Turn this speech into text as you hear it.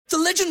The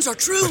legends are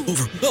true.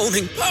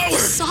 Overwhelming power!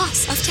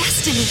 Sauce of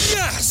destiny.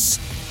 Yes!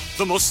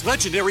 The most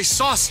legendary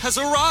sauce has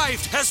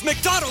arrived as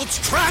McDonald's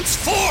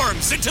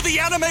transforms into the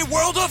anime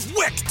world of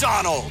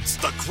WickDonald's.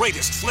 The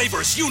greatest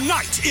flavors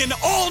unite in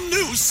all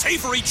new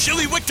savory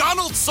chili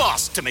McDonald's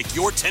sauce to make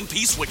your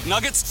 10-piece Wick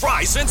Nuggets,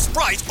 fries, and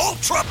Sprite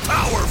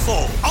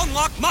ultra-powerful.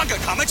 Unlock manga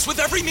comics with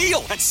every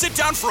meal and sit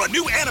down for a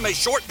new anime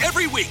short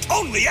every week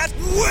only at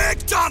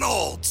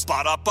WickDonald's.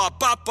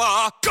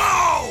 Ba-da-ba-ba-ba,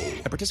 go!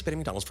 At participating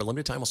McDonald's for a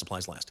limited time while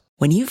supplies last.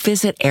 When you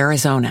visit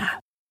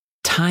Arizona,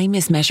 time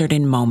is measured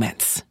in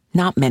moments,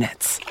 not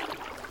minutes.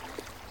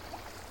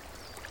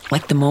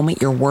 Like the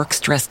moment your work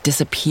stress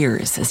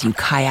disappears as you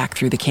kayak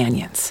through the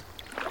canyons.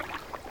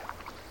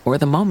 Or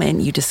the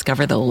moment you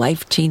discover the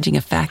life-changing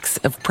effects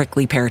of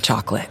prickly pear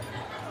chocolate.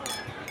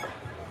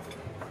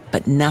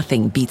 But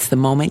nothing beats the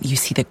moment you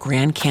see the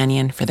Grand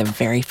Canyon for the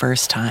very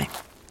first time.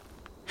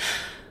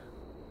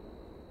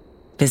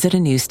 Visit a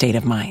new state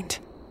of mind.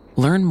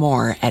 Learn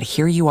more at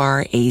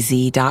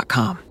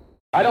hereyouareaz.com.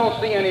 I don't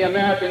see any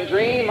American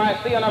dream,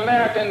 I see an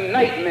American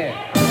nightmare.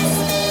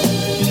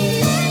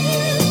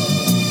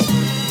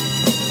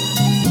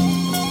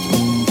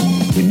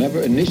 We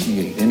never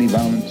initiate any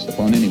violence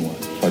upon anyone,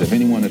 but if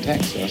anyone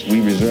attacks us, we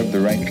reserve the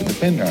right to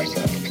defend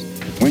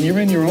ourselves. When you're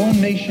in your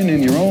own nation,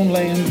 in your own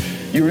land,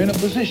 you're in a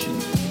position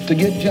to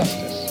get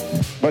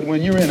justice. But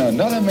when you're in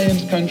another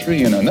man's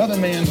country, in another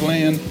man's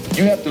land,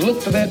 you have to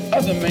look to that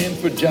other man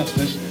for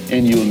justice,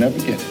 and you'll never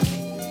get it.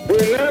 We're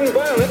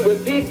nonviolent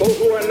with people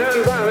who are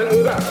nonviolent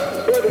with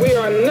us, but we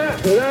are not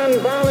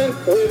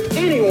nonviolent with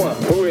anyone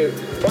who is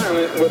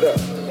violent with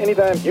us.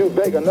 Anytime you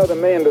beg another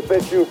man to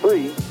set you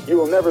free, you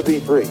will never be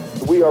free.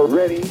 We are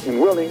ready and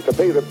willing to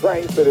pay the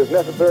price that is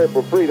necessary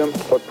for freedom.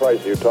 What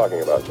price are you talking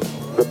about, sir?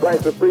 The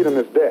price of freedom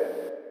is death.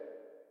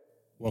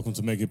 Welcome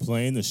to Make It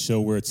Plain, the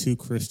show where two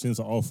Christians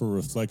offer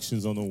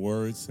reflections on the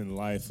words and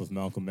life of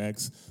Malcolm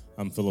X.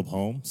 I'm Philip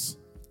Holmes.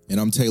 And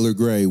I'm Taylor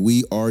Gray.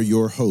 We are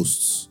your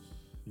hosts.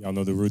 Y'all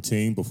know the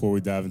routine. Before we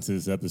dive into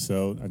this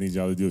episode, I need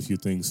y'all to do a few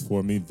things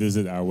for me.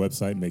 Visit our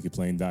website,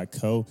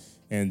 makeitplain.co,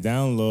 and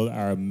download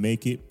our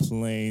Make It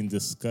Plain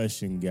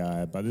discussion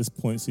guide. By this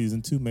point,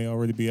 Season 2 may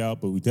already be out,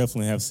 but we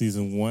definitely have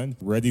Season 1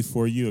 ready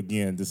for you.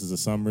 Again, this is a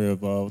summary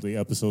of all the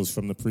episodes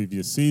from the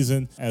previous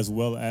season, as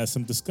well as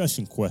some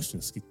discussion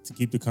questions to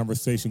keep the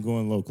conversation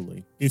going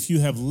locally. If you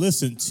have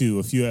listened to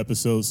a few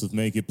episodes of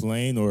Make It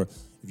Plain, or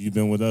if you've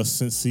been with us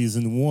since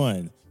Season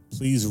 1,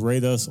 please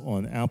rate us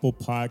on Apple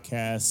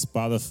Podcasts,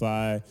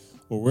 Spotify,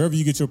 or wherever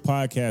you get your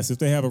podcasts. If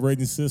they have a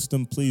rating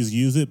system, please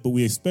use it. But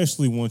we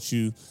especially want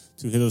you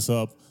to hit us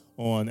up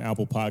on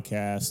Apple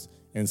Podcasts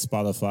and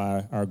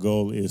Spotify. Our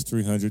goal is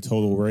 300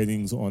 total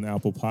ratings on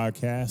Apple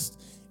Podcasts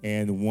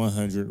and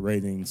 100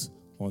 ratings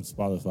on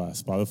Spotify.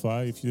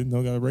 Spotify, if you didn't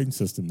know, got a rating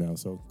system now.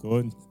 So go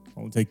ahead.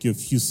 It'll take you a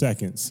few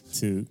seconds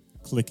to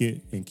click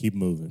it and keep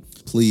moving.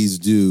 Please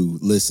do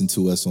listen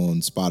to us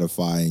on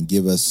Spotify and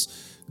give us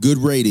good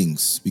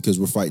ratings because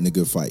we're fighting a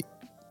good fight.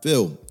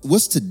 Phil,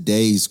 what's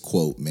today's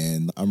quote,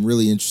 man? I'm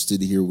really interested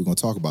to hear what we're going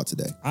to talk about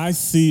today. I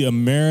see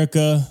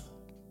America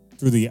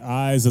through the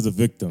eyes of the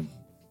victim.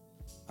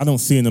 I don't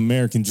see an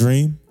American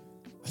dream.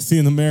 I see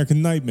an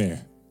American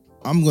nightmare.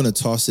 I'm going to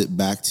toss it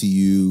back to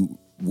you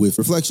with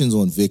reflections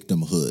on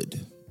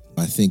victimhood.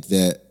 I think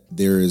that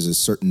there is a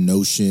certain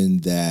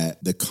notion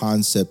that the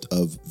concept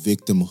of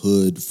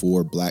victimhood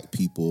for Black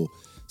people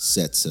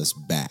sets us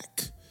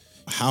back.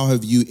 How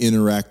have you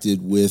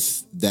interacted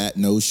with that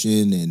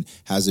notion, and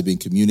has it been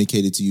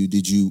communicated to you?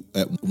 Did you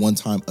at one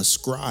time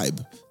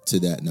ascribe to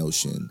that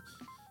notion?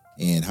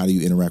 And how do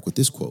you interact with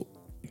this quote?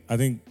 I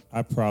think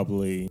I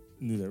probably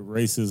knew that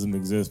racism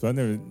exists, but I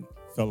never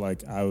felt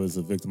like I was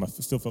a victim. I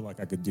still felt like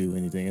I could do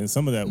anything. And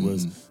some of that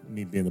was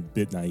me being a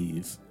bit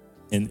naive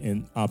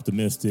and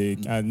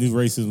optimistic. I knew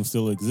racism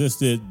still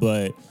existed,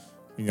 but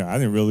I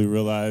didn't really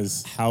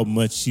realize how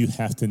much you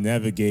have to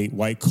navigate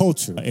white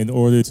culture in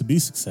order to be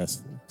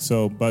successful.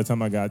 So by the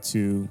time I got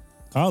to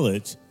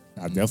college,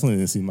 I definitely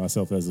didn't see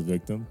myself as a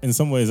victim. In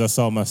some ways, I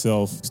saw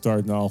myself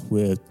starting off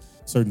with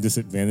certain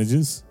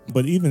disadvantages.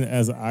 But even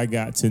as I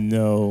got to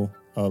know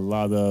a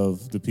lot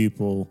of the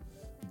people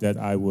that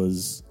I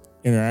was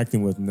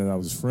interacting with and that I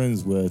was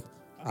friends with,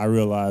 I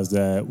realized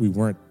that we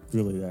weren't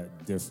really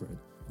that different.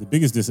 The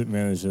biggest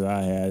disadvantage that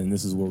I had, and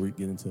this is where we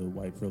get into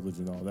white privilege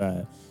and all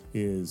that,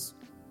 is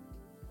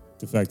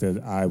the fact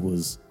that I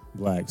was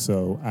Black.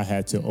 So I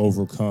had to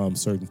overcome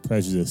certain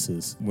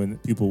prejudices when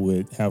people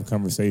would have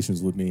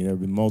conversations with me. There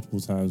have been multiple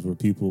times where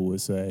people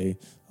would say,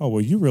 "Oh, well,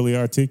 you're really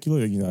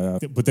articulate,"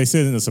 but they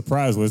said it in a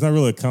surprise way. It's not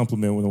really a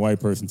compliment when a white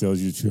person tells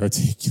you that you're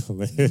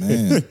articulate.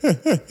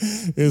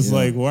 It's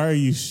like, why are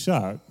you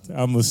shocked?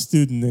 I'm a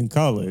student in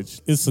college.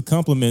 It's a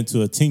compliment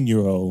to a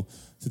 10-year-old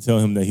to tell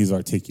him that he's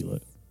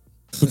articulate.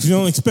 But you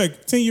don't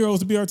expect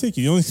 10-year-olds to be articulate.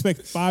 You don't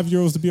expect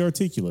 5-year-olds to be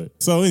articulate.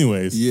 So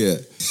anyways,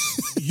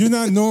 you're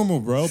not normal,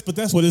 bro. But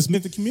that's what it's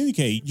meant to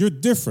communicate. You're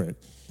different.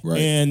 Right.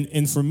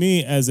 And for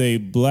me, as a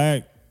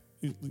Black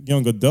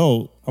young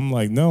adult, I'm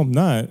like, no, I'm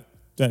not.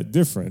 that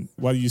different?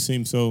 Why do you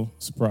seem so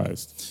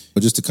surprised?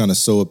 But just to kind of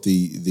sew up the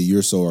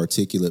you're so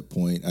articulate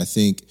point, I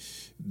think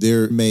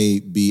there may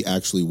be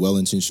actually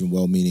well-intentioned,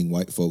 well-meaning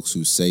white folks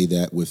who say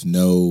that with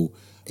no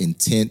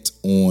intent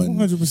on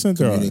 100%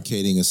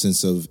 communicating a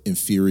sense of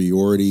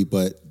inferiority.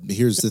 But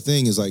here's the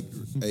thing is like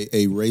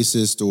a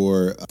racist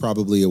or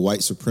probably a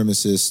white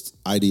supremacist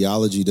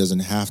ideology doesn't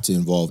have to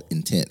involve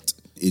intent.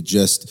 It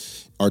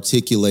just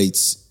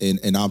articulates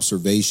an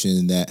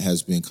observation that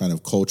has been kind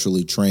of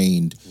culturally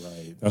trained.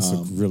 Right. That's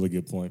a really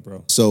good point,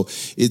 bro. So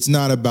it's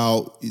not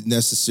about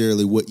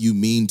necessarily what you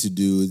mean to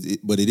do,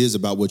 but it is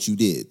about what you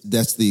did.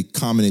 That's the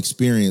common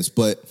experience.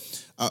 But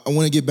I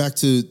want to get back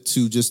to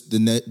just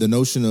the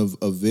notion of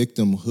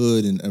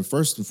victimhood. And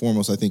first and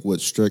foremost, I think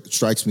what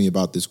strikes me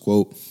about this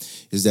quote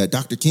is that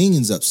Dr. King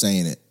ends up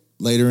saying it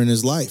later in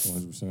his life.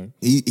 100%.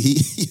 He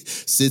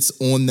sits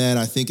on that,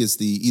 I think it's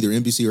the either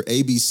NBC or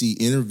ABC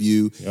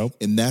interview,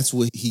 and that's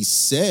what he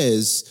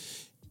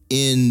says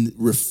in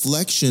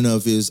reflection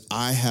of his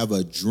I Have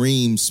a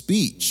Dream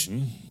speech,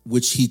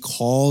 which he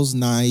calls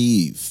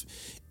naive.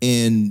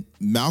 And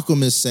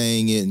Malcolm is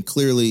saying it, and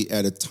clearly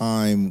at a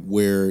time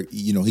where,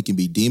 you know, he can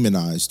be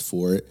demonized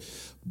for it.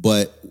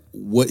 But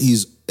what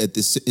he's at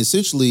this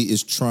essentially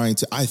is trying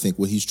to, I think,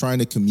 what he's trying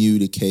to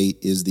communicate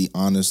is the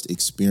honest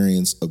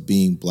experience of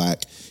being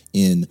black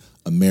in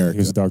America.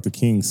 Because Dr.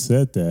 King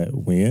said that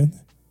when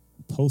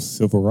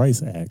post-Civil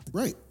Rights Act,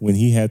 right, when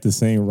he had the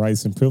same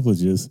rights and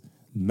privileges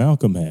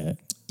Malcolm had.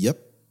 Yep.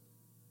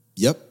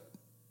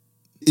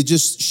 It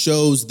just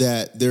shows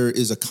that there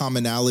is a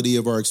commonality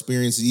of our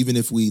experiences, even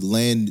if we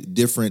land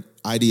different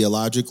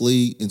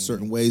ideologically in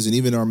certain ways, and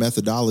even our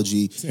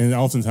methodology. And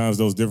oftentimes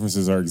those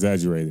differences are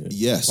exaggerated.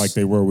 Yes. Like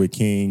they were with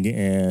King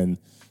and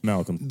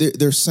Malcolm.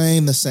 They're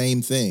saying the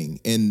same thing,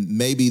 and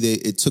maybe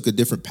it took a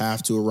different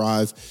path to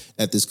arrive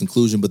at this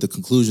conclusion, but the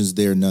conclusion's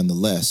there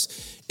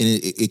nonetheless. And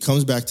it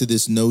comes back to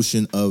this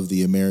notion of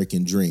the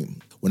American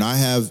dream. When I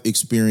have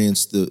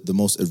experienced the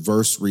most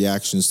adverse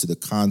reactions to the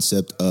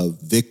concept of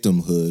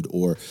victimhood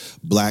or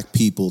black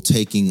people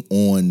taking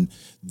on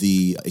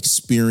the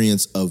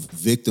experience of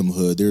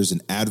victimhood, there's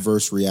an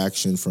adverse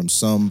reaction from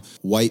some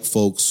white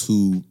folks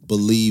who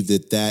believe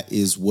that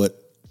is what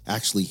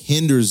actually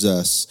hinders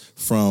us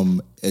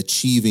from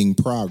achieving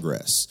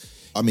progress.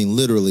 I mean,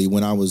 literally,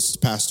 when I was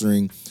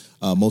pastoring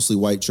mostly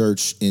white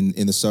church in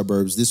the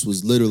suburbs, this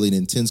was literally an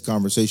intense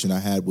conversation I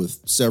had with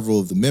several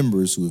of the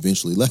members who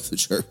eventually left the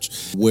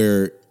church,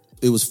 where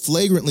it was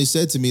flagrantly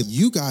said to me,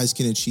 you guys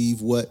can achieve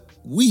what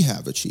we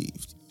have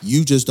achieved.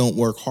 You just don't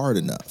work hard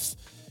enough.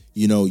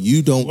 You know,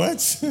 you don't.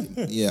 What?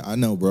 Yeah, I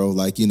know, bro.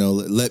 Like, you know,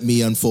 let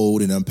me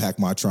unfold and unpack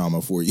my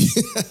trauma for you.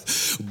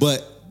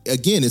 But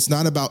again, it's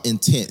not about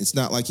intent. It's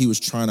not like he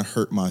was trying to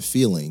hurt my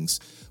feelings,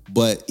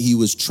 but he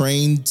was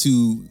trained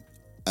to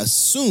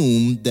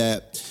assume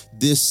that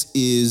this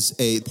is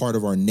a part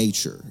of our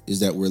nature, is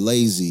that we're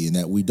lazy and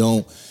that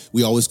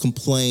we always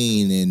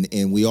complain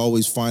and we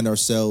always find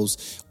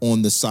ourselves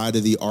on the side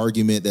of the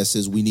argument that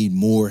says we need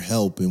more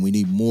help and we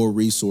need more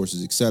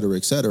resources, et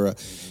cetera,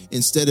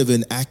 instead of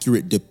an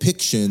accurate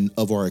depiction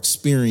of our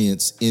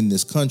experience in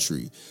this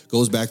country.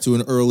 Goes back to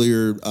an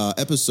earlier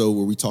episode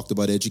where we talked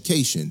about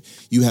education.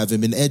 You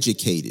haven't been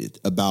educated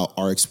about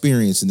our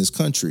experience in this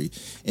country.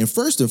 And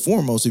first and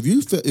foremost, if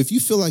you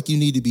feel like you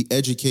need to be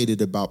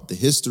educated about the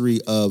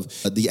history of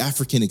the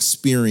African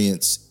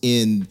experience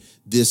in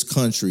this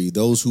country,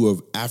 those who are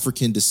of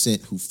African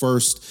descent who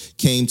first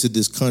came to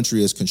this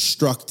country as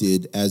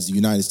constructed as the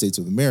United States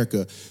of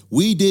America,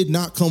 we did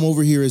not come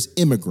over here as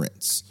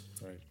immigrants.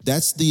 Right.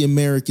 That's the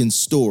American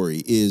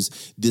story,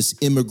 is this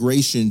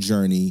immigration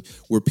journey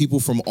where people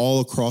from all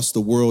across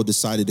the world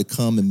decided to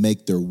come and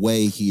make their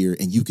way here,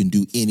 and you can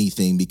do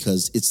anything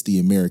because it's the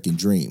American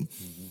dream.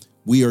 Mm-hmm.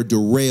 We are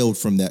derailed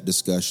from that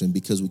discussion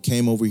because we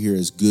came over here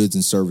as goods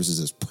and services,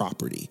 as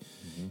property.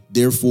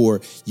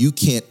 Therefore, you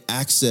can't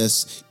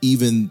access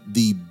even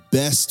the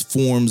best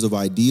forms of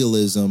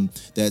idealism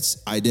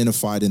that's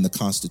identified in the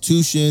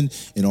Constitution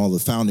and all the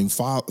founding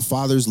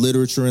fathers'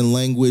 literature and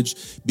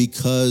language,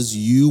 because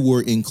you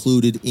were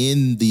included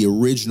in the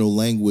original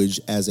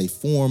language as a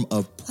form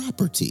of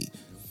property.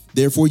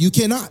 Therefore, you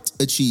cannot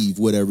achieve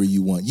whatever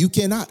you want. You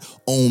cannot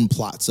own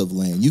plots of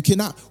land. You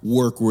cannot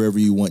work wherever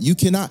you want. You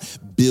cannot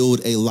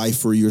build a life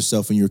for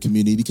yourself and your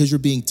community because you're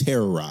being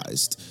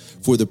terrorized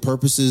for the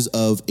purposes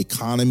of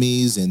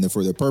economies and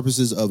for the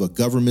purposes of a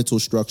governmental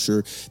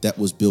structure that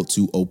was built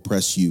to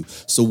oppress you.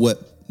 So what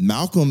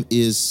Malcolm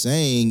is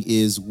saying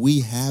is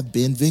we have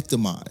been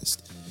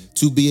victimized.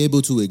 To be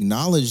able to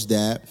acknowledge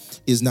that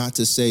is not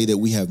to say that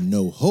we have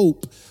no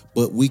hope,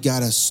 but we got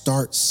to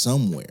start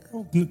somewhere.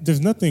 There's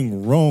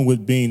nothing wrong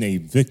with being a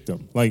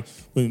victim. Like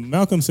when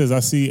Malcolm says, I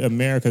see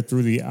America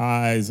through the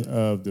eyes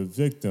of the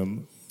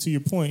victim, to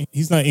your point,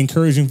 he's not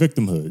encouraging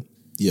victimhood.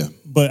 Yeah.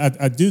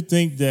 But I do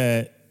think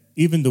that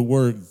even the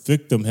word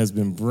victim has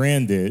been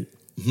branded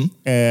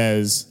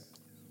as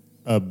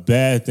a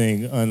bad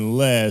thing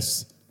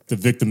unless the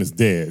victim is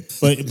dead.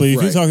 But if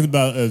you're talking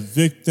about a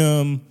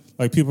victim,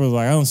 Like people are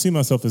like, I don't see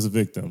myself as a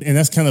victim. And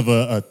that's kind of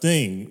a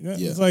thing. Yeah.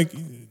 It's like,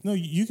 no,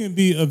 you can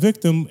be a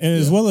victim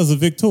as well as a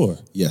victor.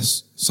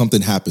 Yes.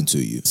 Something happened to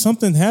you.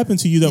 Something happened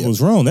to you that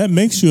was wrong. That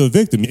makes you a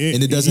victim.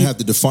 And it doesn't have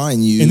to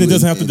define you. And it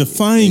doesn't have to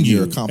define you.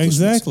 Your accomplishments.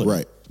 Exactly.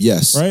 Right.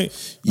 Yes.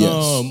 Right?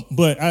 Yes.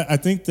 But I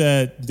think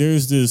that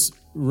there's this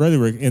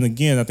rhetoric, and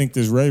again, I think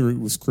this rhetoric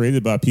was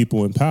created by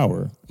people in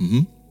power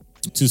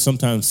to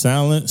sometimes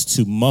silence,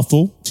 to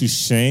muffle, to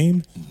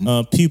shame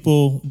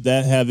people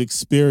that have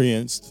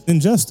experienced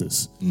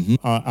injustice.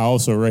 I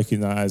also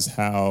recognize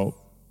how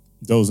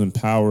those in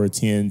power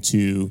tend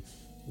to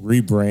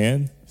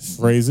rebrand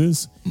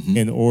phrases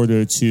in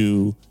order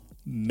to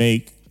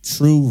make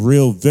true,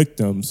 real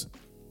victims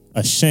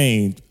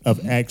ashamed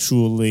of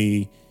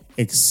actually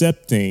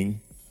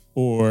accepting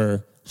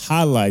or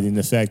highlighting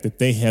the fact that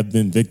they have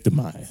been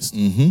victimized.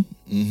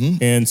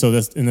 And so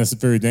that's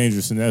very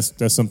dangerous, and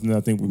that's something that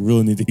I think we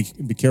really need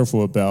to be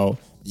careful about.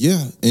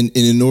 Yeah, and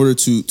in order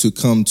to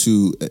come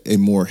to a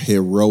more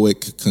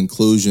heroic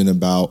conclusion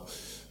about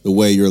the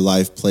way your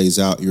life plays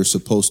out, you're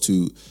supposed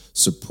to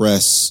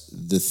suppress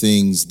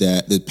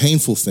the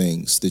painful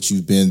things that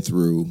you've been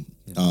through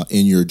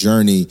in your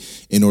journey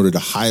in order to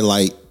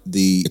highlight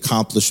the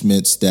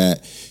accomplishments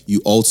that you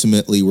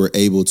ultimately were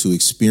able to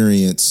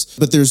experience.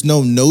 But there's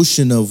no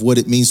notion of what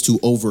it means to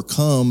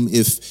overcome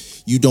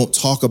if you don't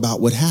talk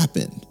about what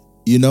happened.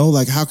 You know,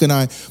 like how can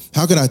I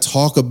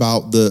talk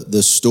about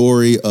the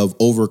story of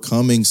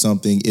overcoming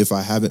something if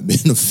I haven't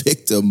been a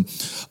victim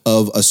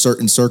of a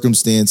certain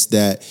circumstance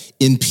that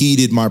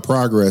impeded my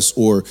progress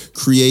or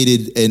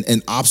created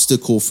an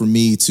obstacle for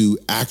me to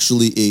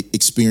actually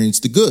experience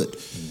the good?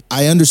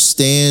 I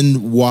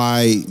understand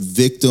why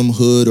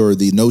victimhood or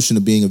the notion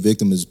of being a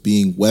victim is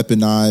being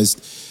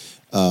weaponized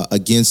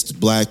against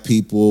Black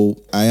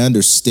people. I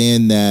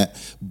understand that,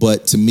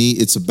 but to me,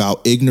 it's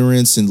about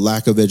ignorance and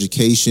lack of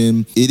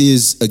education. It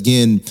is,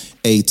 again,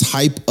 a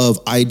type of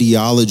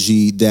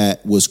ideology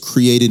that was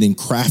created and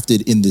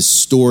crafted in this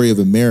story of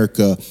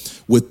America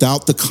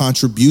without the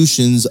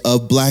contributions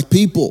of Black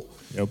people.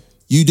 Yep.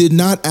 You did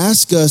not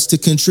ask us to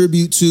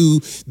contribute to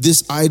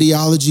this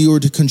ideology or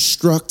to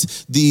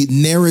construct the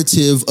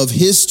narrative of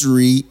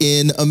history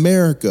in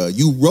America.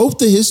 You wrote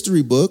the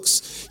history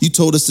books. You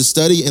told us to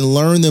study and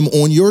learn them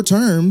on your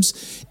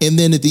terms. And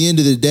then at the end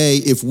of the day,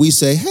 if we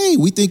say, hey,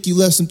 we think you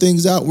left some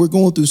things out, we're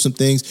going through some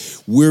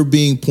things, we're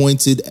being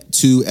pointed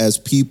to as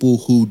people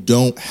who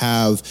don't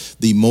have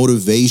the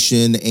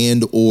motivation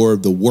and or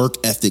the work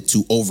ethic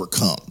to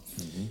overcome.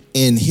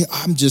 And here,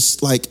 I'm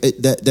just like,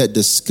 that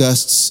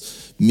disgusts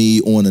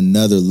me on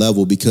another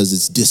level because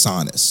it's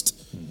dishonest.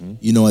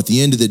 You know, at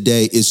the end of the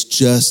day, it's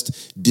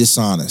just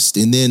dishonest.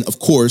 And then, of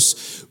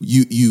course,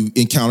 you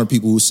encounter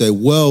people who say,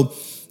 well,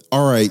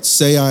 all right,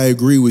 say I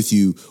agree with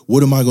you.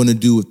 What am I going to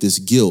do with this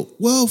guilt?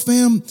 Well,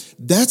 fam,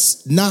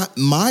 that's not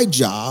my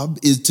job,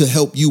 is to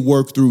help you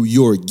work through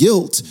your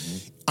guilt.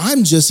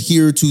 I'm just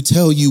here to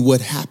tell you what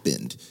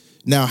happened.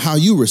 Now, how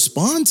you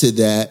respond to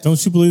that.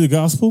 Don't you believe the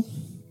gospel?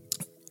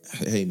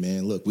 Hey,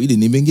 man, look, we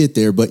didn't even get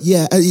there. But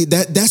yeah,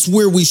 that's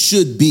where we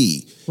should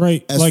be,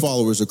 right? As like,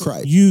 followers of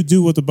Christ. You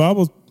do what the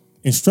Bible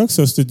instructs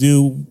us to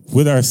do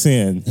with our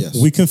sin. Yes.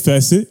 We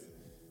confess it,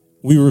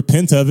 we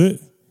repent of it,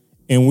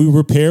 and we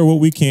repair what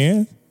we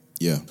can.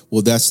 Yeah.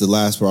 Well, that's the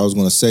last part I was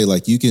going to say.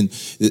 Like, you can,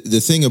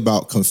 the thing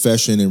about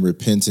confession and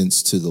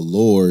repentance to the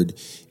Lord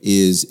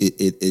is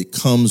it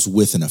comes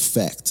with an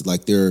effect.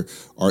 Like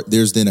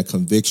there's then a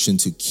conviction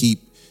to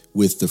keep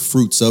with the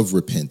fruits of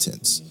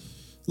repentance.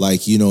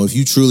 Like, you know, if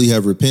you truly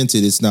have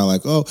repented, it's not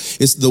like, oh,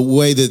 it's the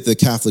way that the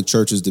Catholic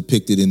Church is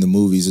depicted in the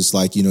movies. It's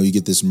like, you know, you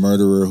get this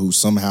murderer who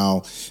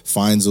somehow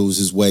finds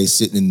his way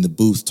sitting in the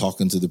booth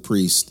talking to the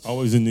priest.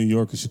 Always in New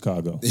York or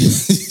Chicago.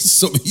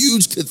 Some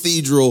huge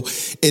cathedral.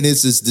 And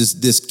it's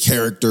this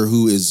character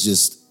who is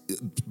just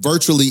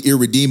virtually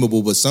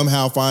irredeemable, but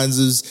somehow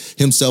finds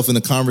himself in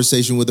a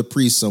conversation with a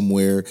priest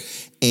somewhere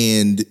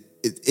and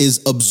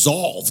is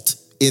absolved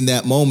in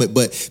that moment.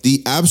 But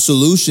the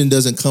absolution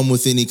doesn't come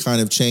with any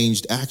kind of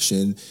changed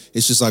action.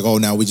 It's just like, oh,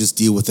 now we just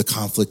deal with the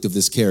conflict of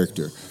this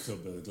character.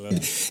 And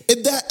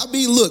that, I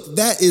mean, look,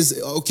 that is,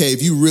 okay,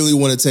 if you really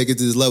want to take it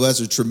to this level, that's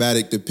a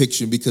traumatic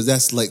depiction because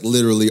that's like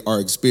literally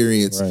our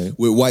experience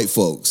with white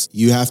folks.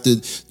 You have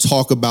to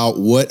talk about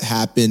what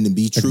happened and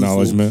be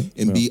truthful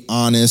and be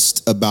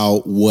honest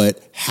about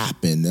what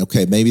happened.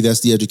 Okay, maybe that's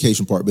the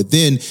education part. But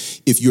then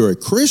if you're a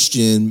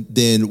Christian,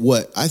 then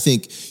what I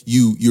think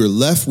you're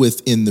left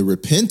with in the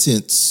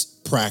repentance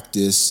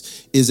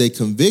practice is a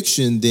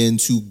conviction then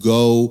to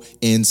go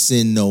and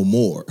sin no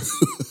more.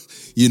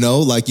 You know,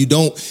 like you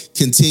don't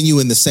continue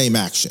in the same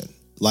action.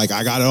 Like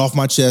I got it off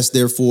my chest,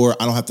 therefore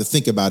I don't have to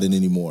think about it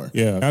anymore.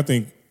 Yeah, I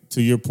think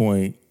to your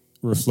point,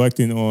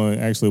 reflecting on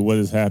actually what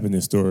has happened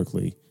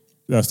historically,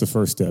 that's the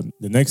first step.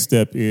 The next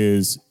step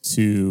is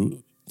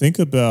to think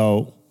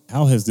about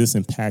how has this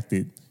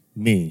impacted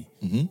me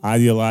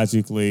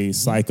ideologically,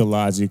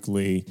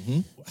 psychologically.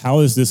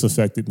 How has this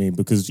affected me?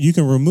 Because you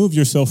can remove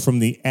yourself from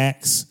the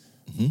acts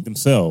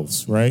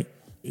themselves, right?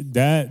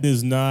 That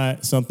is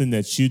not something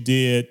that you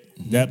did.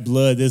 That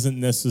blood isn't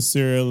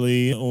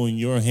necessarily on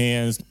your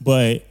hands,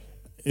 but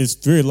it's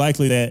very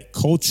likely that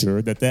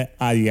culture, that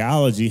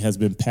ideology has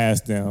been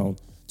passed down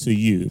to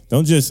you.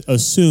 Don't just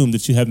assume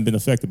that you haven't been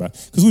affected by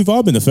it. Because we've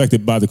all been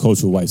affected by the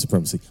culture of white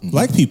supremacy.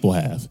 Black people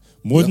have,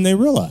 more than they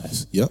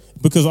realize.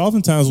 Because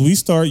oftentimes we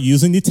start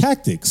using the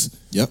tactics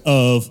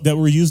that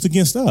were used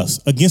against us,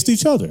 against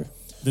each other.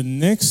 The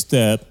next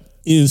step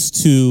is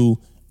to,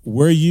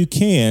 where you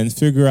can,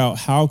 figure out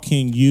how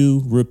can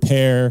you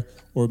repair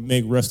or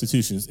make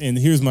restitutions. And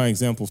here's my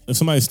example. If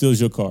somebody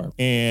steals your car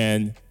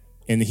and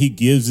he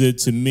gives it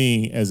to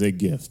me as a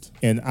gift,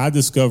 and I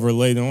discover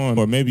later on,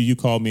 or maybe you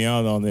called me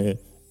out on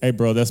it, hey,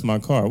 bro, that's my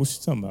car. What you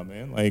talking about,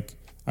 man? Like,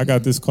 I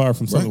got this car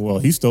from someone. Well,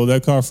 he stole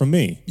that car from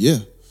me.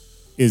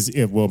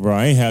 Well, bro,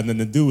 I ain't had nothing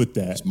to do with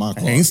that. It's my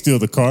car. I ain't steal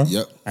the car.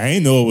 I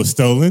ain't know it was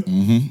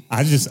stolen.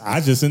 I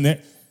just in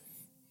there.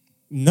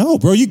 No,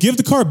 bro, you give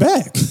the car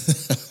back.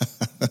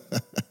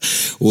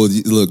 Well,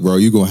 look, bro,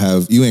 you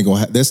ain't gonna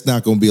have. There's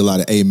not gonna be a lot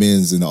of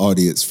amens in the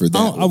audience for that.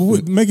 I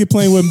would make it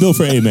plain wasn't built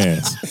for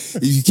amens.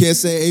 If you can't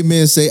say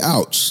amen, say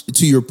ouch.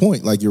 To your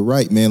point, like, you're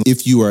right, man.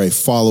 If you are a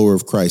follower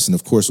of Christ, and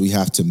of course we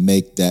have to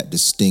make that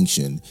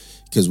distinction,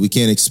 because we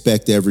can't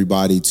expect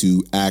everybody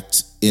to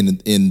act in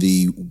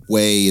the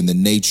way, in the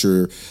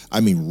nature,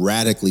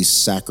 radically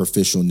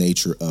sacrificial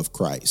nature of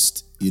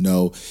Christ. You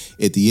know,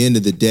 at the end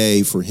of the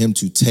day, for him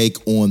to take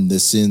on the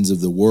sins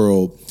of the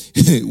world,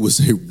 it was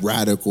a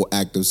radical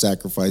act of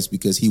sacrifice,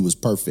 because he was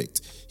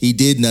perfect. He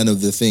did none of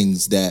the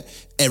things that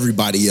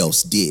everybody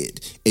else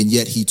did, and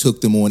yet he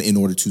took them on in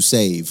order to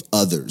save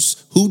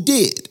others who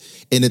did.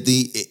 And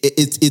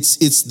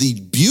it's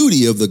the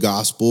beauty of the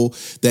gospel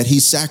that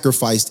he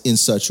sacrificed in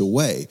such a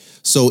way.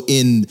 So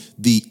in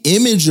the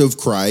image of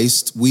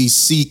Christ, we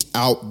seek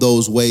out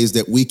those ways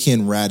that we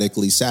can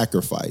radically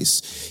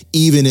sacrifice,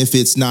 even if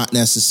it's not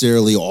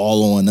necessarily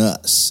all on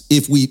us,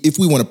 if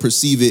we want to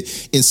perceive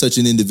it in such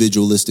an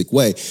individualistic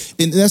way.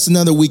 And that's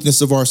another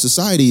weakness of our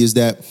society, is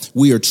that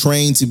we are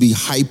trained to be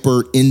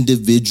hyper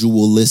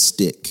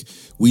individualistic.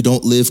 We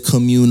don't live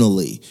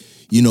communally.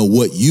 You know,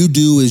 what you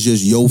do is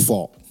just your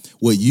fault.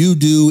 What you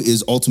do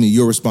is ultimately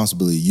your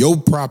responsibility, your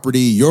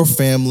property, your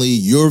family,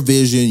 your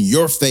vision,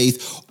 your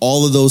faith.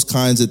 All of those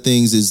kinds of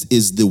things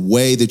is the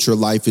way that your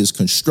life is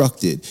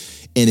constructed.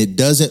 And it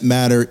doesn't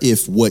matter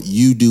if what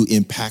you do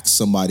impacts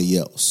somebody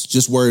else.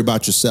 Just worry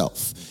about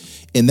yourself.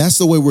 And that's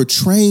the way we're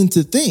trained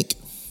to think.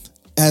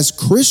 As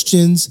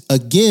Christians,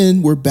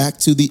 again, we're back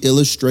to the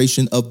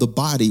illustration of the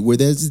body, where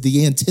there's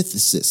the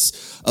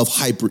antithesis of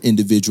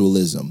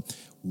hyper-individualism.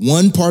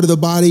 One part of the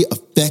body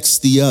affects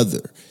the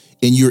other,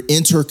 and you're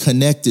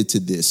interconnected to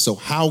this. So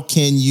how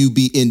can you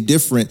be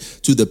indifferent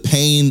to the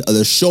pain, or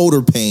the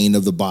shoulder pain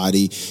of the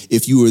body,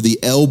 if you are the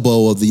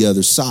elbow of the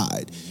other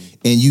side?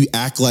 And you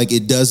act like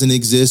it doesn't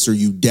exist, or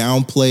you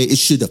downplay it. It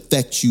should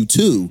affect you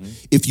too,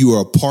 if you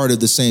are a part of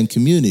the same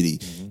community.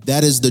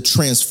 That is the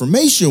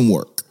transformation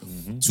work,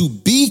 to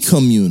be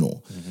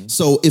communal.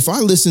 So if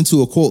I listen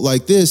to a quote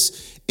like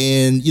this,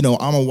 and, you know,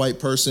 I'm a white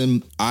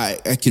person, I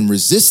can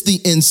resist the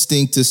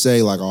instinct to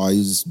say, like, oh,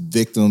 he's a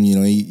victim, you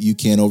know, you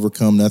can't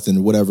overcome nothing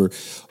or whatever.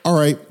 All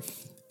right.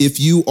 If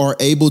you are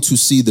able to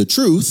see the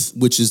truth,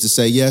 which is to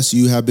say, yes,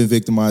 you have been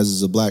victimized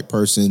as a black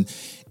person,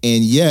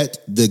 and yet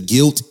the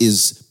guilt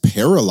is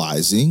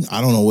paralyzing, I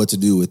don't know what to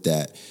do with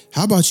that.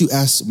 How about you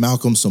ask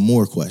Malcolm some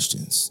more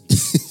questions?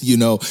 You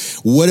know,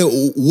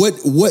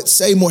 what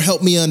say more,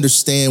 help me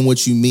understand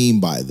what you mean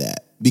by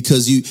that.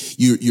 Because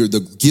you're the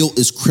guilt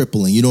is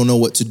crippling. You don't know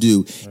what to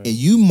do. Right. And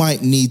you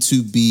might need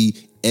to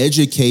be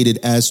educated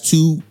as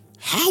to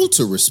how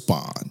to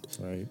respond.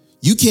 Right.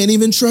 You can't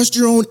even trust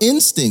your own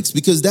instincts,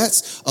 because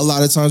that's a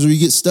lot of times where you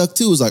get stuck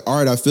too. It's like, all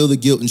right, I feel the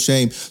guilt and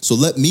shame, so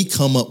let me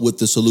come up with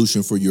the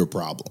solution for your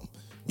problem. Right.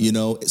 You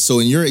know, so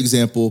in your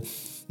example,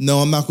 no,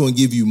 I'm not going to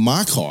give you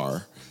my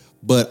car,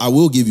 but I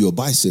will give you a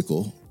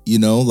bicycle. You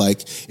know,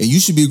 like, and you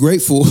should be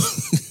grateful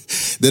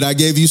that I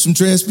gave you some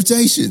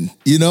transportation,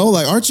 you know,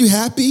 like, aren't you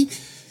happy?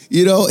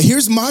 You know,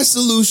 here's my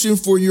solution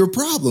for your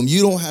problem.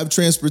 You don't have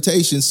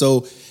transportation,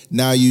 so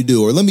now you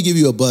do. Or let me give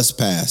you a bus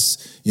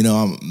pass. You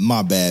know,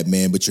 my bad,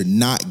 man, but you're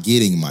not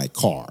getting my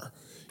car.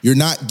 You're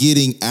not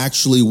getting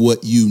actually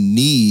what you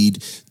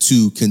need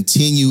to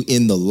continue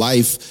in the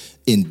life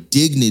and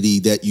dignity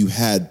that you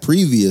had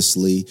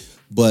previously,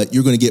 but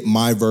you're going to get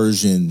my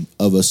version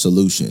of a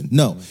solution.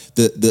 No,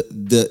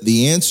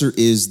 the answer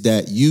is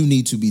that you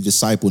need to be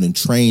discipled and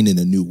trained in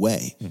a new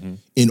way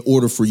in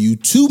order for you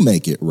to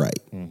make it right.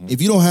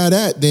 If you don't have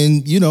that,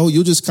 then, you know,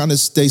 you'll just kind of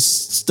stay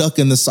stuck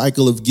in the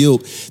cycle of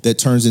guilt that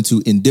turns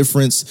into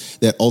indifference,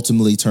 that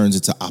ultimately turns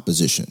into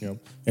opposition. Yep.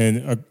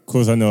 And of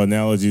course, I know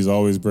analogies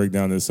always break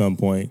down at some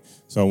point.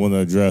 So I want to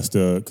address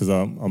because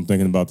I'm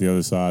thinking about the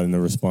other side and the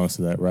response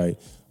to that, right?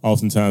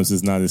 Oftentimes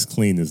it's not as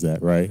clean as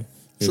that, right?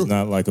 It's sure.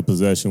 Not like a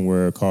possession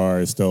where a car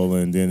is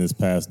stolen, then it's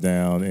passed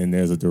down, and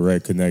there's a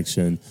direct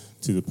connection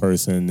to the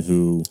person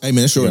who. Hey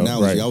man, that's your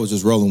analogy. Right. I was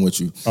just rolling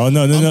with you. Oh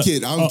no, I'm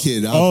kidding.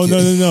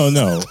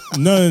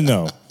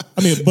 No.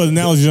 I mean, but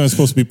analogies aren't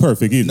supposed to be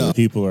perfect either. No.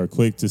 People are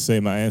quick to say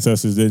my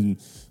ancestors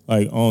didn't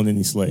own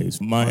any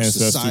slaves. My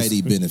ancestors,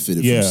 society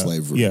benefited from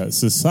slavery. Yeah,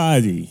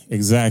 society,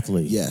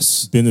 exactly.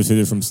 Yes.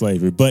 Benefited from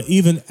slavery. But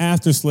even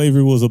after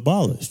slavery was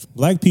abolished,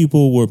 black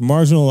people were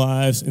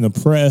marginalized and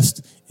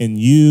oppressed and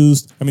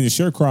used. I mean, the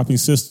sharecropping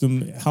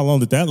system, how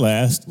long did that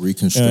last?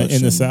 Reconstruction.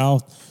 In the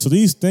South. So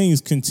these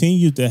things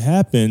continued to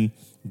happen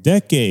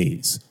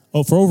decades,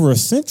 for over a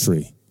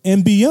century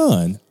and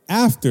beyond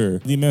after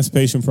the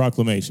Emancipation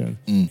Proclamation.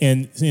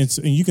 And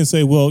you can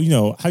say, well,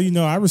 how do you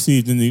know I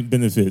received any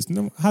benefits?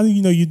 No, how do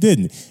you know you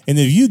didn't? And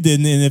if you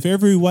didn't, and if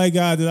every white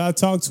guy that I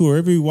talk to or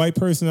every white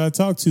person that I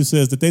talk to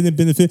says that they didn't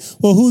benefit,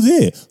 well, who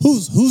did?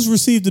 Who's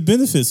received the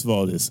benefits of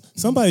all this?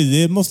 Somebody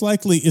did. Most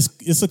likely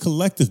it's a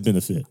collective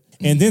benefit.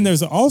 And then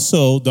there's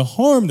also the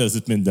harm that's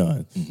been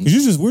done.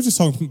 Because we're just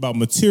talking about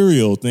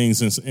material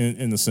things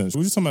in a sense.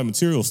 We're just talking about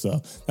material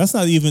stuff. That's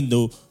not even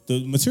the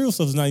material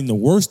stuff is not even the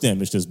worst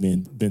damage that's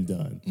been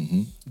done.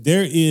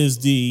 There is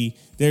the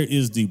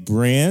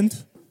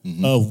brand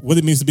of what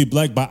it means to be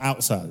black by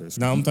outsiders.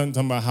 Now I'm talking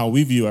about how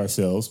we view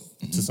ourselves.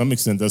 To some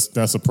extent,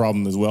 that's a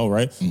problem as well,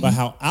 right? But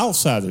how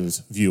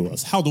outsiders view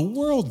us, how the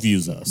world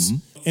views us.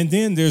 And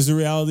then there's the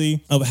reality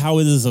of how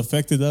it has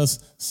affected us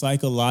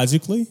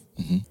psychologically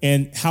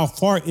and how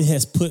far it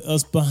has put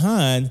us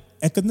behind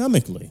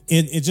economically.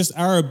 And it's just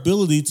our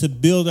ability to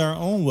build our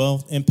own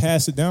wealth and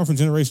pass it down from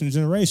generation to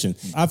generation.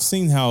 I've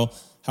seen how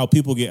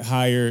people get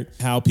hired,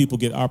 how people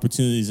get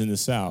opportunities in the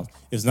South.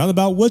 It's not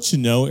about what you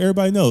know.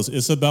 Everybody knows.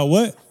 It's about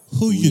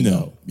who you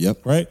know.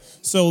 Yep. Right?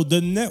 So the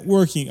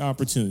networking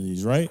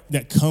opportunities, right,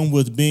 that come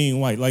with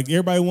being white. Like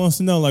everybody wants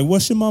to know, like,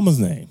 what's your mama's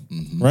name?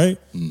 Right?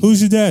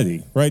 Who's your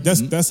daddy? Right?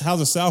 That's how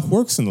the South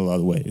works in a lot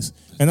of ways.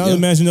 And I would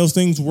imagine those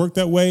things work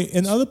that way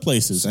in other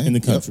places in the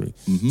country.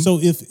 So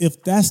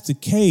if that's the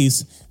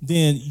case,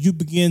 then you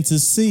begin to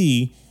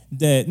see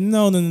that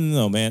no,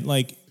 man.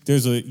 Like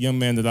there's a young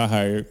man that I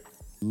hired.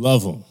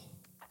 Love him.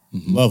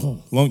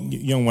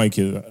 Young white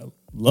kid.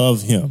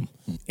 Love him.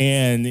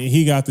 And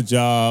he got the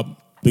job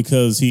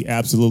because he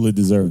absolutely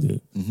deserved it.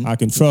 I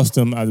can trust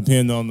him. I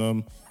depend on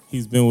him.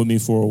 He's been with me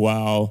for a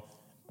while.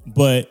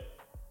 But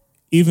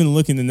even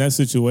looking in that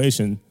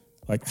situation,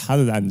 like, how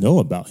did I know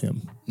about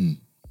him?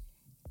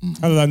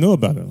 How did I know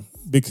about him?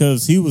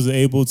 Because he was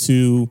able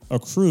to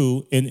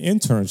accrue an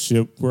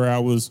internship where I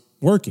was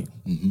working,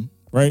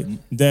 right?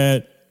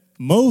 That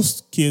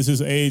most kids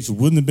his age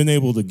wouldn't have been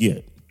able to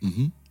get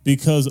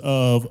because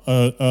of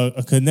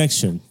a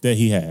connection that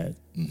he had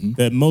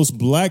that most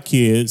black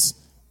kids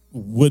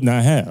would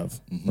not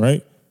have,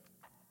 right?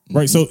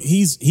 Right. So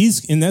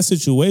he's in that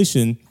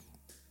situation.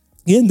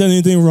 He hadn't done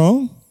anything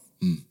wrong.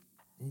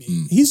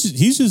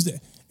 He's just,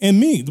 and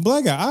me, the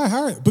black guy, I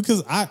hired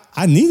because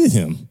I needed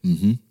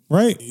him.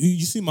 Right?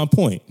 You see my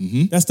point.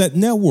 That's that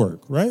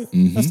network, right?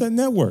 That's that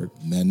network.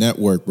 That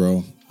network,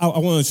 bro. I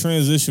want to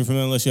transition from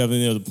that unless you have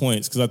any other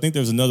points, because I think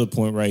there's another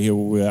point right here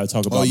where we got to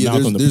talk about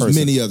Malcolm the person. There's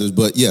many others,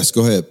 but yes,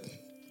 go ahead.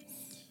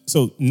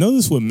 So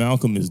notice what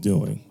Malcolm is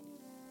doing.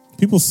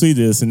 People see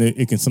this and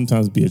it can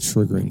sometimes be a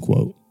triggering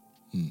quote.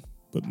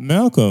 But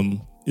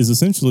Malcolm is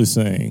essentially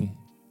saying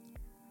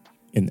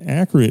an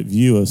accurate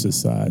view of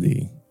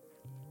society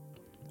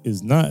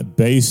is not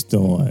based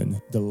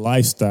on the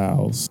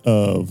lifestyles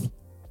of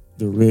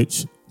the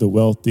rich, the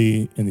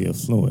wealthy, and the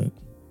affluent.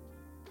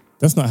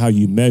 That's not how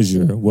you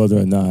measure whether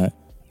or not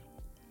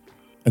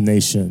a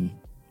nation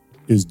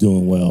is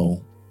doing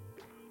well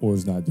or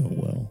is not doing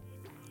well,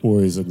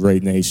 or is a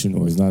great nation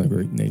or is not a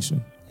great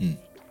nation.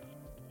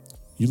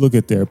 You look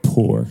at their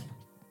poor.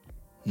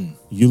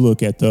 You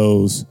look at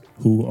those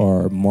who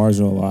are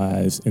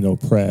marginalized and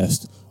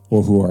oppressed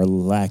or who are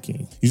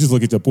lacking. You just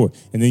look at the poor.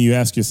 And then you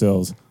ask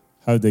yourselves,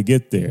 how did they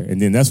get there? And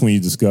then that's when you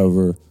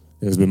discover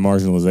there's been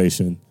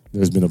marginalization,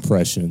 there's been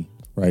oppression,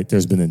 right?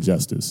 There's been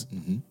injustice.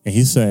 And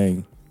he's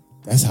saying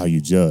that's how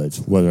you judge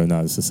whether or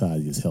not a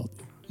society is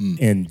healthy.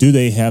 And do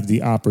they have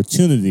the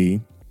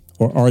opportunity,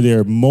 or are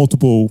there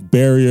multiple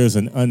barriers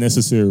and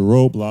unnecessary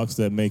roadblocks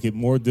that make it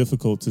more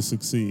difficult to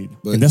succeed?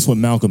 And that's what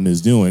Malcolm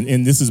is doing.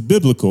 And this is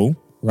biblical,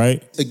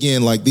 right?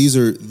 Again, like these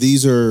are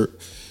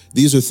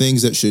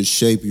things that should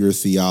shape your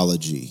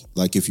theology.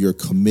 Like if you're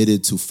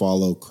committed to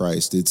follow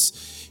Christ,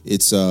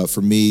 it's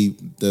for me,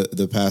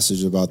 the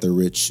passage about the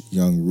rich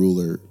young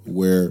ruler,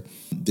 where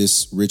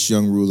this rich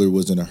young ruler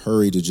was in a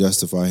hurry to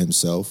justify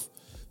himself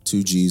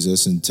to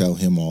Jesus and tell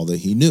him all that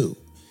he knew.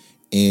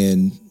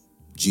 And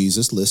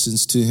Jesus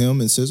listens to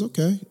him and says,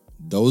 okay,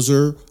 those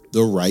are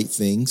the right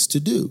things to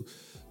do,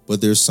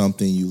 but there's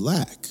something you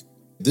lack.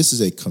 This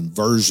is a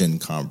conversion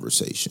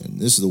conversation.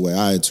 This is the way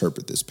I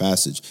interpret this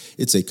passage.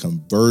 It's a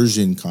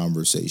conversion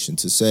conversation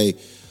to say,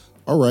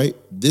 all right,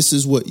 this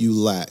is what you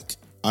lack.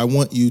 I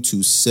want you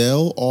to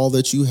sell all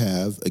that you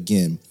have.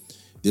 Again,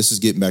 this is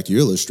getting back to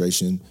your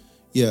illustration.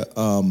 Yeah,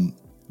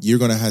 you're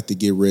going to have to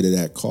get rid of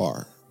that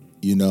car,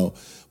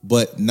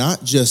 but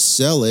not just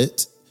sell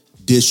it,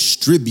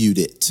 distribute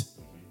it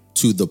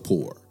to the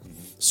poor.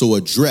 So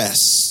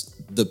address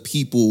the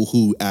people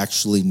who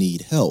actually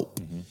need help.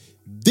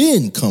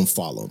 Then come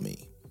follow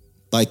me.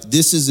 Like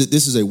this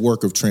is a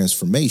work of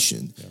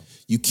transformation. Yeah.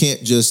 You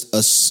can't just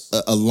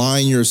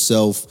align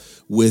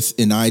yourself with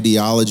an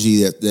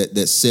ideology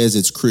that says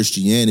it's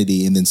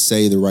Christianity and then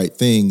say the right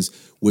things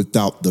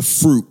without the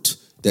fruit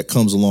that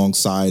comes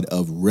alongside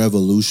of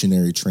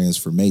revolutionary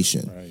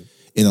transformation. Right.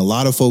 And a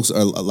lot of folks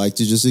like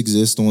to just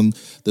exist on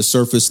the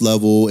surface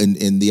level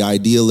and the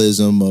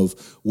idealism of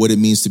what it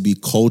means to be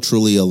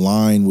culturally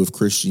aligned with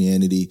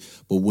Christianity.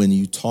 But when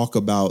you talk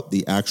about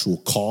the actual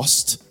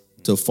cost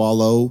to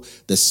follow,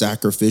 the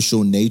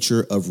sacrificial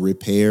nature of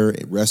repair,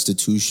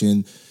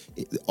 restitution,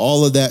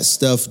 all of that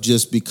stuff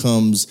just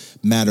becomes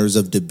matters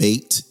of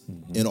debate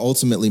and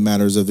ultimately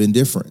matters of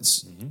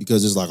indifference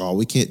because it's like, oh,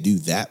 we can't do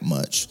that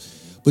much.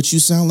 But you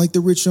sound like the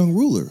rich young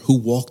ruler who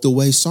walked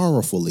away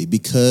sorrowfully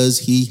because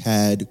he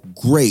had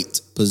great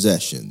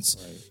possessions.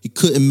 Right. He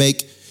couldn't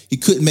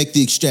make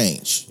the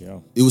exchange. Yeah.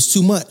 It was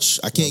too much.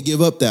 I can't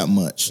give up that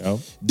much. Yep.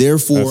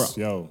 Therefore,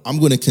 I'm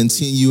going to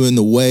continue in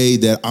the way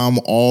that I'm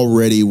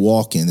already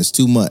walking. It's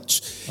too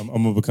much. I'm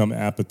going to become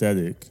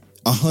apathetic.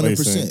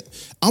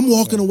 100%. I'm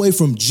walking away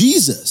from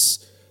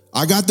Jesus.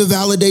 I got the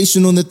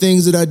validation on the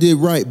things that I did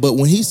right. But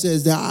when he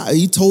says that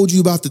he told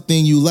you about the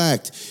thing you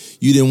lacked,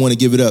 you didn't want to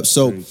give it up.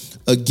 So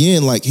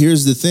again, like,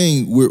 here's the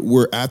thing.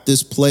 We're at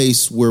this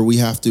place where we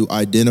have to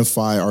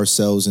identify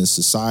ourselves in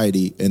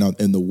society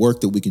and the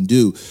work that we can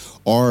do.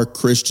 Are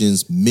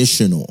Christians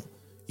missional?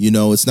 You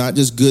know, it's not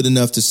just good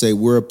enough to say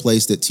we're a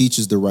place that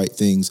teaches the right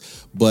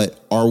things,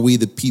 but are we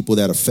the people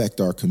that affect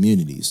our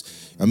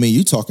communities? I mean,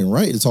 you're talking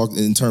right to talk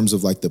in terms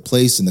of like the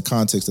place and the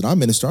context that I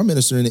minister in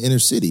the inner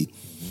city.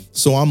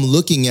 So I'm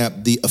looking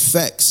at the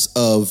effects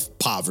of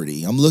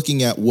poverty. I'm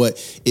looking at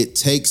what it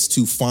takes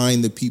to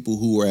find the people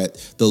who are at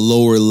the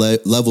lower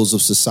levels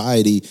of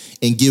society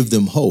and give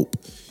them hope.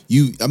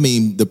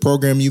 The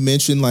program you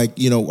mentioned, like,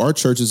 you know, our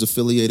church is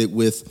affiliated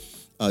with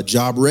a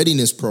job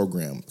readiness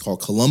program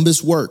called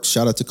Columbus Works.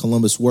 Shout out to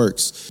Columbus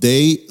Works.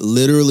 They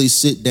literally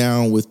sit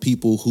down with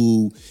people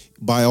who,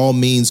 by all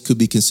means, could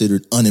be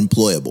considered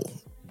unemployable.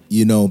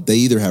 You know, they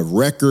either have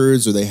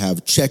records or they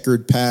have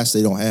checkered past.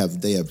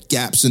 They have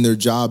gaps in their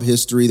job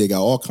history. They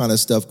got all kind of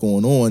stuff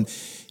going on.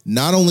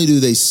 Not only do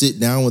they sit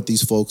down with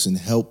these folks and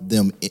help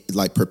them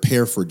like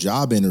prepare for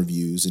job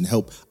interviews and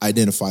help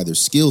identify their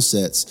skill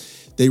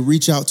sets, they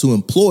reach out to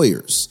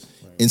employers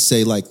and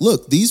say, like,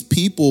 look, these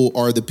people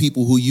are the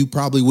people who you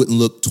probably wouldn't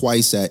look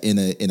twice at in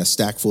a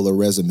stack full of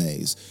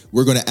resumes.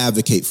 We're going to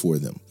advocate for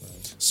them.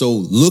 So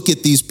look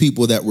at these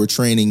people that we're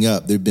training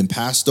up. They've been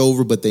passed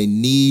over, but they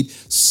need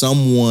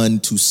someone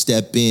to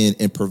step in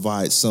and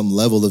provide some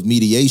level of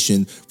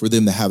mediation for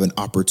them to have an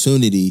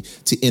opportunity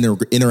to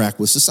interact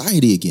with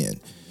society again.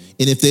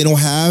 And if they don't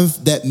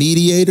have that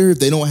mediator, if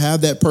they don't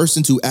have that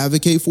person to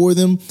advocate for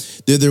them,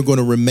 then they're going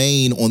to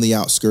remain on the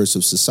outskirts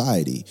of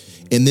society.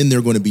 And then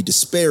they're going to be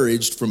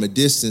disparaged from a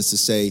distance to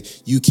say,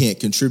 you can't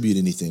contribute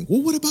anything.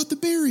 Well, what about the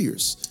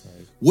barriers?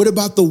 What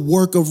about the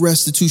work of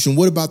restitution?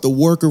 What about the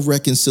work of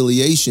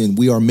reconciliation?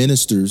 We are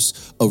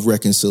ministers of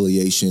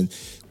reconciliation.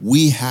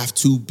 We have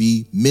to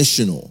be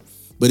missional.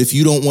 But if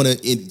you don't want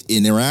to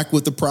interact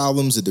with the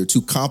problems, that they're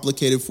too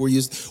complicated for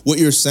you, what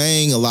you're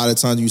saying a lot of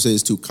times when you say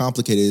it's too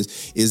complicated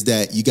is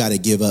that you got to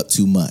give up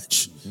too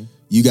much. Mm-hmm.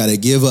 You got to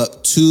give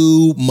up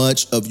too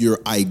much of your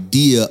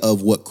idea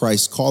of what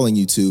Christ's calling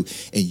you to.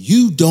 And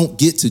you don't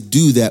get to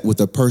do that with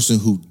a person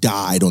who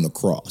died on the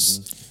cross.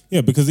 Mm-hmm. Yeah,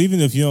 because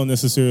even if you don't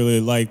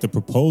necessarily like the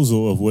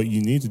proposal of what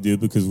you need to do,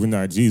 because we're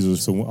not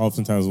Jesus, so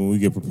oftentimes when we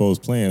get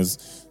proposed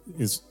plans,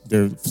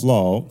 they're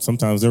flawed.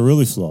 Sometimes they're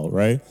really flawed,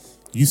 right?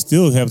 You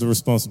still have the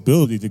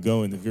responsibility to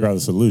go and figure out a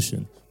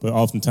solution. But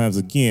oftentimes,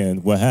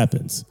 again, what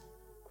happens?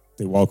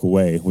 They walk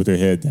away with their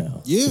head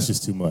down. Yeah. It's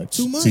just too much.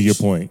 Too much. To your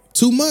point.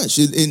 Too much.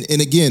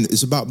 And again,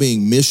 it's about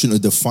being mission, or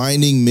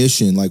defining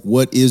mission. Like,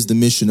 what is the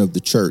mission of the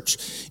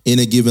church in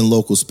a given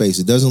local space?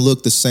 It doesn't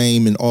look the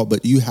same in all,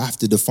 but you have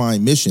to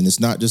define mission.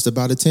 It's not just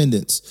about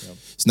attendance. Yep.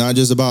 It's not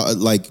just about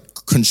like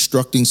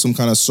constructing some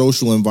kind of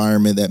social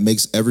environment that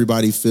makes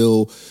everybody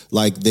feel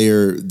like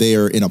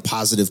they're in a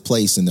positive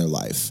place in their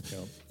life. Yep.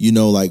 You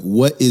know, like,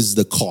 what is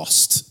the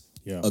cost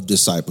of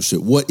discipleship?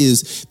 What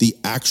is the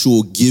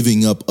actual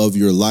giving up of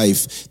your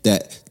life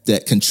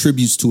that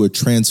contributes to a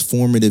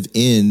transformative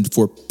end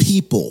for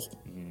people?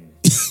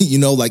 You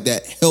know, like,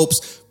 that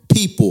helps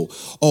people.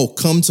 Oh,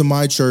 come to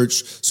my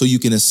church so you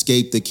can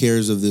escape the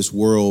cares of this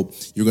world.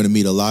 You're going to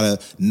meet a lot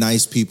of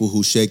nice people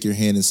who shake your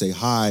hand and say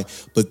hi,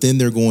 but then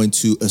they're going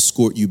to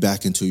escort you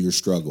back into your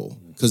struggle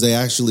because they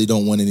actually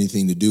don't want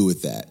anything to do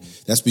with that.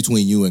 That's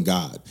between you and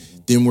God.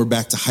 Then we're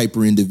back to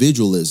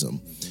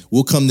hyper-individualism.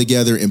 We'll come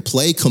together and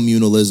play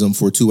communalism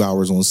for 2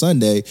 hours on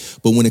Sunday,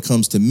 but when it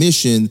comes to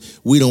mission,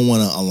 we don't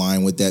want to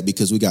align with that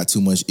because we got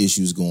too much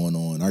issues going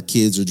on. Our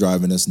kids are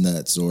driving us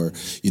nuts, or,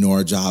 you know,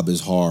 our job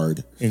is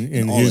hard,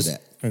 and all of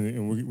that.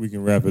 And we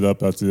can wrap it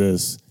up after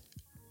this.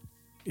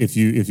 If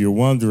you're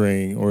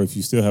wondering, or if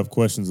you still have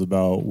questions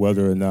about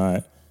whether or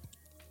not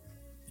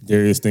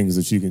there is things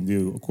that you can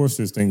do, of course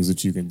there's things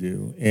that you can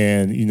do.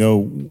 And, you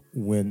know,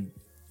 when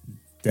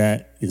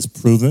that is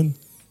proven,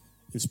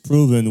 it's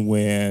proven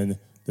when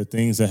the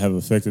things that have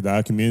affected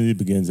our community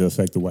begin to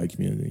affect the white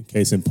community.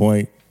 Case in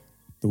point,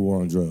 the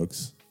war on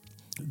drugs.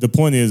 The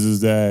point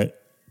is that,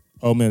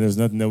 oh man, there's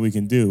nothing that we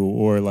can do,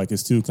 or like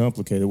it's too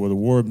complicated. Well, the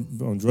war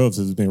on drugs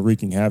has been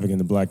wreaking havoc in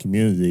the black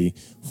community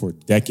for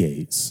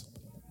decades.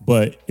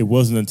 But it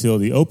wasn't until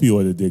the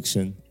opioid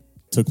addiction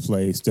took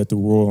place that the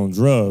war on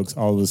drugs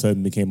all of a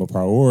sudden became a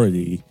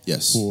priority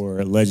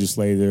for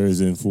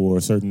legislators and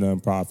for certain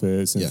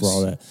nonprofits and for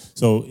all that.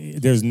 So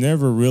there's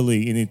never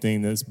really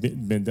anything that's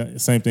been done.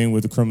 Same thing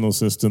with the criminal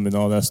system and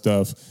all that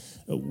stuff.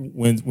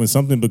 When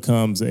something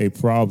becomes a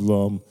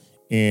problem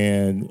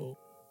in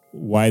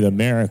white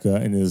America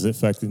and is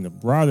affecting the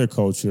broader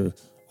culture,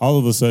 all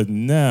of a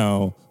sudden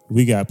now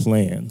we got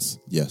plans.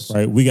 Yes.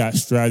 Right? We got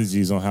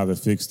strategies on how to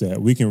fix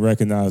that. We can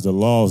recognize the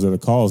laws that are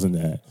causing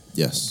that.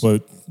 Yes.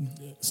 But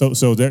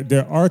so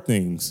there are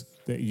things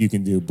that you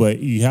can do, but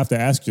you have to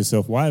ask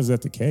yourself, why is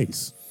that the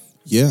case?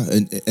 Yeah,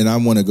 and I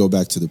want to go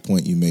back to the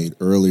point you made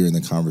earlier in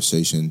the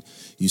conversation.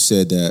 You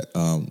said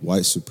that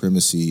white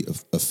supremacy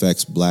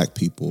affects black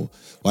people.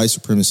 White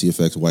supremacy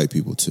affects white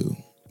people too.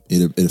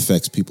 It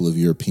affects people of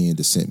European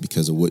descent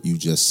because of what you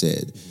just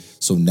said.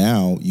 So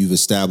now you've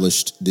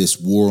established this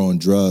war on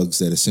drugs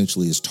that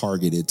essentially is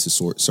targeted to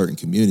certain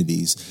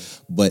communities,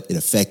 but it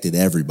affected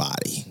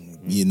everybody.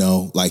 You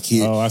know, like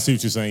here. Oh, I see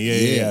what you're saying.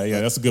 Yeah.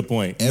 That's a good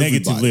point. Everybody.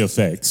 Negatively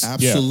affects.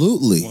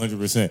 Absolutely.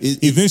 100%.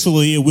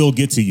 Eventually, it will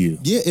get to you.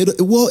 Yeah.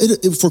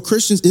 It for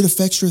Christians, it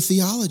affects your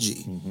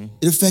theology.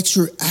 It affects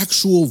your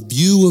actual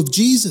view of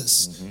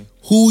Jesus,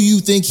 who you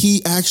think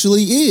he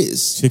actually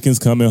is. Chickens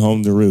coming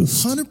home to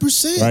roost.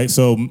 100%. Right.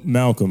 So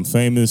Malcolm,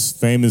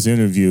 famous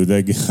interview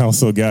that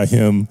also got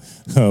him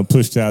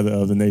pushed out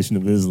of the Nation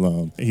of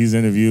Islam. He's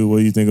interviewed. What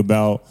do you think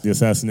about the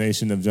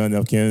assassination of John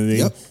F. Kennedy?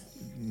 Yep.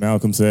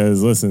 Malcolm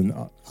says, listen,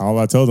 all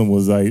I told him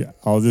was like,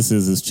 all this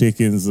is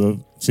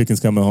chickens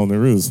coming home to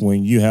roost.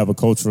 When you have a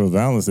culture of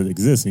violence that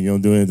exists and you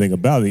don't do anything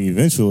about it,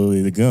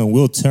 eventually the gun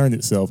will turn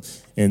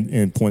itself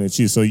and point at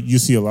you. So you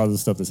see a lot of the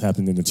stuff that's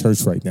happening in the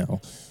church right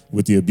now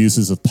with the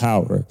abuses of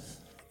power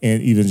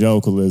and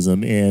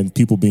evangelicalism and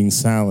people being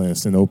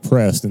silenced and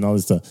oppressed and all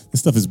this stuff.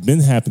 This stuff has been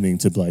happening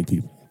to black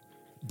people.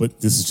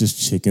 But this is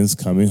just chickens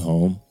coming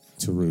home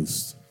to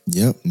roost.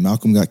 Yep,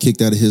 Malcolm got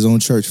kicked out of his own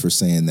church for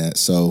saying that.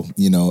 So,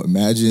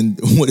 imagine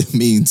what it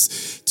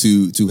means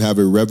to have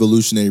a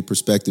revolutionary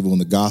perspective on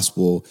the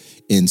gospel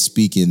and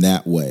speak in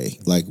that way,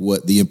 like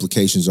what the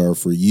implications are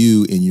for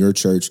you in your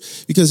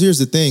church. Because here's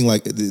the thing,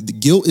 like the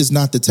guilt is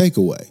not the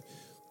takeaway.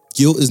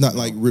 Guilt is not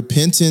like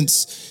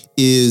repentance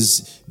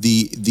is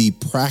the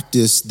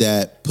practice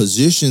that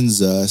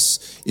positions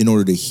us in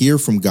order to hear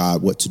from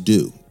God what to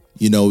do.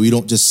 We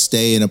don't just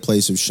stay in a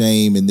place of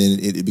shame and then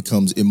it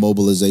becomes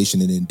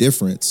immobilization and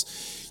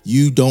indifference.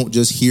 You don't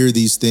just hear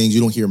these things.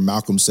 You don't hear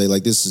Malcolm say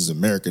like, this is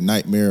American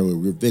nightmare where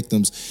we're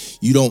victims.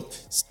 You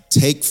don't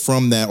take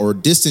from that or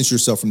distance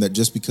yourself from that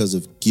just because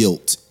of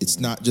guilt. It's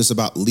not just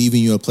about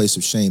leaving you in a place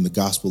of shame. The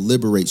gospel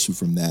liberates you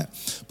from that.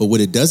 But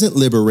what it doesn't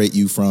liberate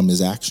you from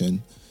is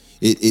action.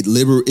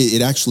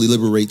 It actually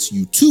liberates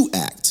you to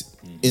act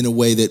in a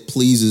way that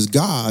pleases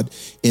God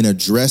and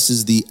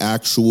addresses the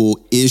actual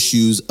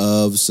issues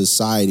of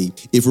society.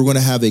 If we're going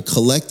to have a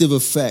collective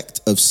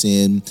effect of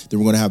sin, then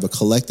we're going to have a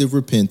collective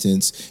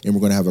repentance and we're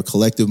going to have a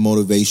collective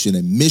motivation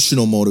and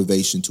missional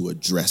motivation to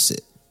address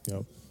it.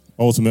 Yep.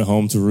 Ultimate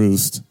home to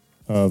roost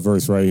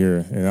verse right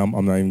here. And I'm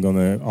not even going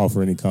to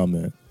offer any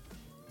comment.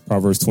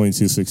 Proverbs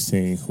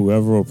 22:16.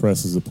 Whoever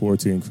oppresses the poor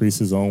to increase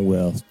his own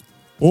wealth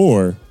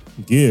or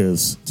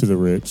gives to the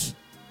rich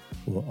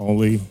will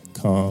only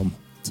come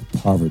to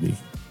poverty.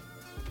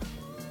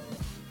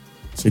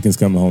 Chickens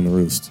coming home to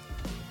roost.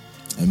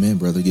 Amen,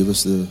 brother. Give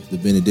us the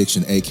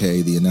benediction,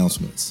 aka the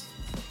announcements.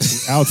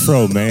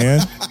 Outro, man.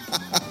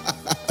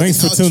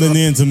 Thanks for tuning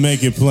in to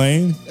Make It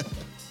Plain.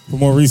 For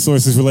more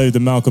resources related to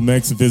Malcolm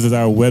X, visit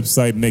our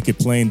website,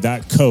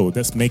 makeitplain.co.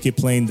 That's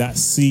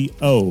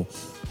makeitplain.co,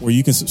 where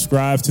you can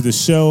subscribe to the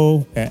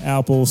show at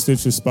Apple,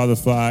 Stitcher,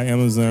 Spotify,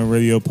 Amazon,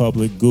 Radio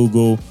Public,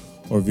 Google,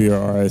 or via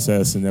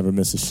RSS and never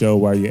miss a show.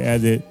 While you're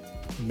at it,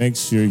 make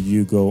sure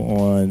you go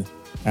on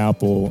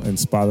Apple and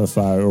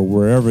Spotify or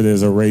wherever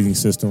there's a rating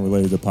system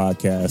related to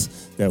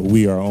podcasts that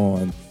we are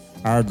on.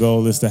 Our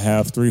goal is to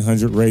have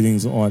 300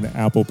 ratings on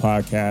Apple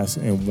Podcasts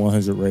and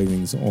 100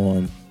 ratings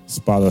on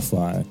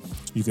Spotify.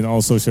 You can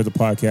also share the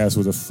podcast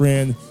with a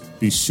friend.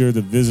 Be sure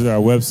to visit our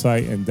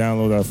website and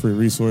download our free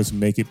resource,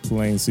 Make It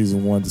Plain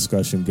Season 1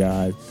 Discussion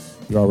Guide.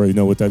 You already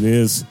know what that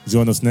is.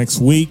 Join us next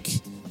week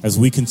as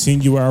we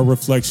continue our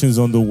reflections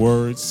on the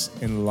words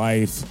and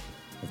life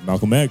of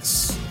Malcolm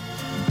X.